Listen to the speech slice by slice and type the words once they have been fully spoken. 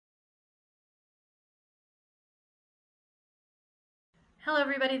Hello,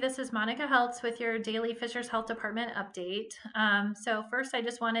 everybody. This is Monica Heltz with your daily Fishers Health Department update. So first, I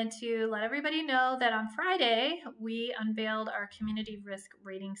just wanted to let everybody know that on Friday, we unveiled our community risk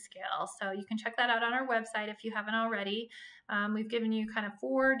rating scale. So you can check that out on our website if you haven't already. We've given you kind of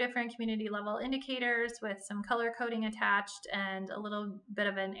 4 different community level indicators with some color coding attached and a little bit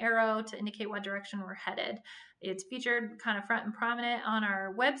of an arrow to indicate what direction we're headed. It's featured kind of front and prominent on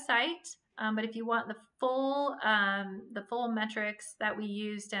our website. But if you want the full metrics that we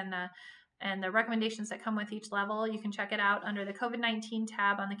used and the recommendations that come with each level, you can check it out under the COVID-19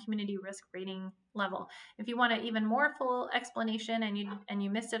 tab on the community risk rating level. If you want an even more full explanation and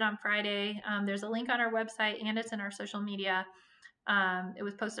you missed it on Friday, there's a link on our website and it's in our social media. It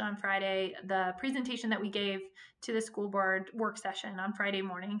was posted on Friday, the presentation that we gave to the school board work session on Friday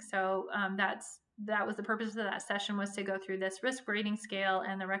morning. So that was the purpose of that session, was to go through this risk rating scale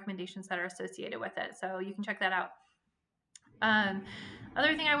and the recommendations that are associated with it. So you can check that out.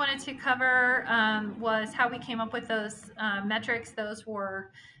 Other thing I wanted to cover was how we came up with those metrics. Those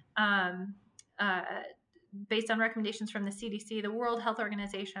were based on recommendations from the CDC, the World Health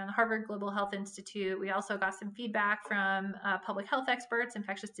Organization, the Harvard Global Health Institute. We also got some feedback from public health experts,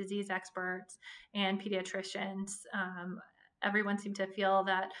 infectious disease experts, and pediatricians. Everyone seemed to feel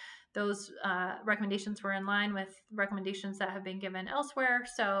that those recommendations were in line with recommendations that have been given elsewhere.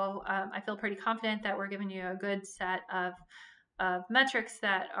 So I feel pretty confident that we're giving you a good set of metrics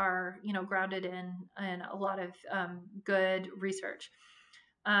that are, grounded in a lot of good research.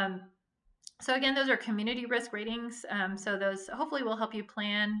 So again, those are community risk ratings. So those hopefully will help you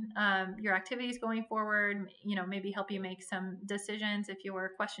plan your activities going forward, maybe help you make some decisions if you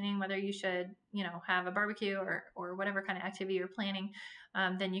were questioning whether you should, have a barbecue or whatever kind of activity you're planning,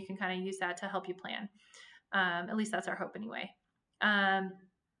 then you can kind of use that to help you plan. At least that's our hope anyway.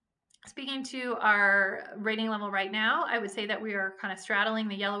 Speaking to our rating level right now, I would say that we are kind of straddling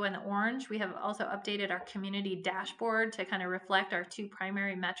the yellow and the orange. We have also updated our community dashboard to kind of reflect our 2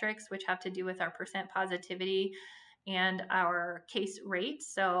 primary metrics, which have to do with our percent positivity and our case rate.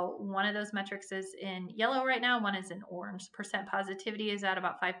 So one of those metrics is in yellow right now, one is in orange. Percent positivity is at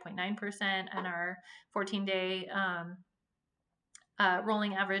about 5.9%, and our 14-day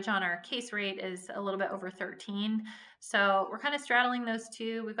rolling average on our case rate is a little bit over 13. So we're kind of straddling those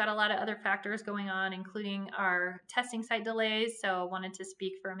 2. We've got a lot of other factors going on, including our testing site delays. So wanted to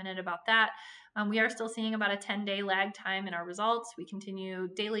speak for a minute about that. We are still seeing about a 10-day lag time in our results. We continue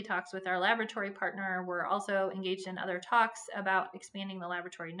daily talks with our laboratory partner. We're also engaged in other talks about expanding the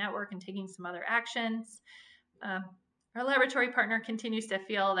laboratory network and taking some other actions. Our laboratory partner continues to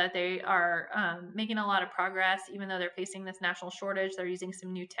feel that they are making a lot of progress, even though they're facing this national shortage. They're using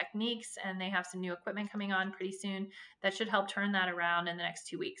some new techniques and they have some new equipment coming on pretty soon that should help turn that around in the next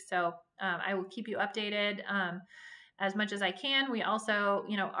 2 weeks. So I will keep you updated as much as I can. We also,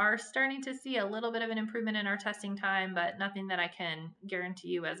 are starting to see a little bit of an improvement in our testing time, but nothing that I can guarantee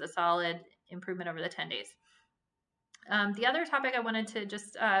you as a solid improvement over the 10 days. The other topic I wanted to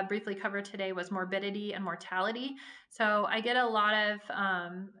just briefly cover today was morbidity and mortality. So I get a lot of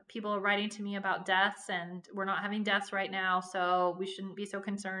people writing to me about deaths, and we're not having deaths right now, so we shouldn't be so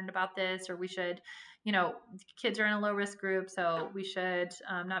concerned about this, or we should, kids are in a low risk group, so we should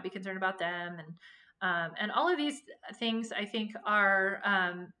not be concerned about them. And all of these things I think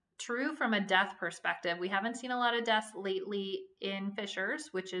are true from a death perspective. We haven't seen a lot of deaths lately in Fishers,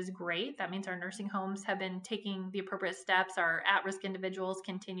 which is great. That means our nursing homes have been taking the appropriate steps. Our at-risk individuals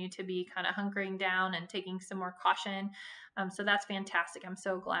continue to be kind of hunkering down and taking some more caution. So that's fantastic. I'm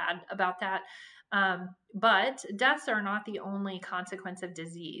so glad about that. But deaths are not the only consequence of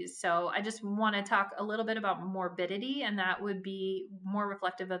disease. So I just want to talk a little bit about morbidity, and that would be more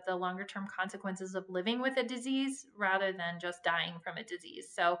reflective of the longer term consequences of living with a disease rather than just dying from a disease.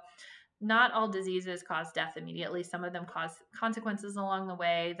 So not all diseases cause death immediately. Some of them cause consequences along the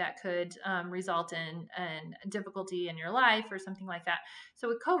way that could result in difficulty in your life or something like that. So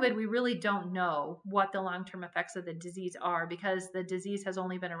with COVID, we really don't know what the long-term effects of the disease are because the disease has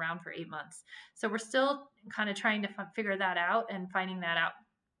only been around for 8 months. So we're still kind of trying to figure that out and finding that out.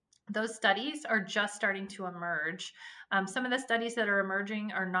 Those studies are just starting to emerge. Some of the studies that are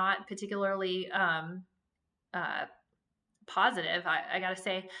emerging are not particularly positive, I got to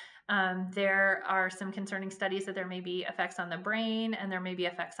say. There are some concerning studies that there may be effects on the brain and there may be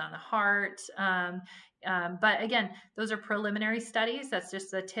effects on the heart. But again, those are preliminary studies. That's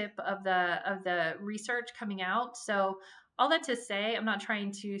just the tip of the research coming out. So all that to say, I'm not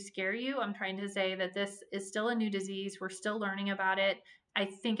trying to scare you. I'm trying to say that this is still a new disease. We're still learning about it. I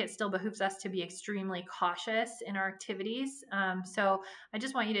think it still behooves us to be extremely cautious in our activities. So I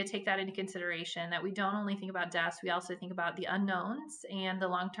just want you to take that into consideration, that we don't only think about deaths, we also think about the unknowns and the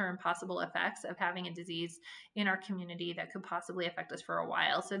long-term possible effects of having a disease in our community that could possibly affect us for a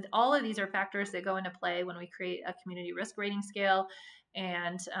while. So all of these are factors that go into play when we create a community risk rating scale.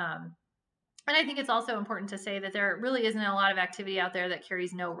 And I think it's also important to say that there really isn't a lot of activity out there that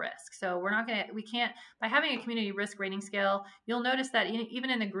carries no risk. So we can't, by having a community risk rating scale, you'll notice that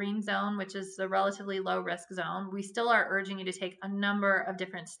even in the green zone, which is the relatively low risk zone, we still are urging you to take a number of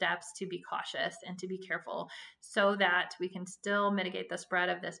different steps to be cautious and to be careful so that we can still mitigate the spread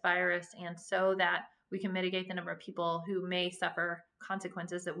of this virus, and so that we can mitigate the number of people who may suffer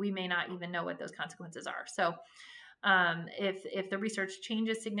consequences that we may not even know what those consequences are. So if the research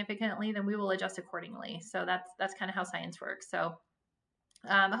changes significantly, then we will adjust accordingly. So that's kind of how science works. So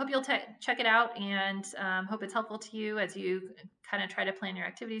I hope you'll check it out, and hope it's helpful to you as you kind of try to plan your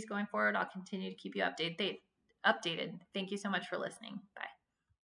activities going forward. I'll continue to keep you updated. Thank you so much for listening. Bye.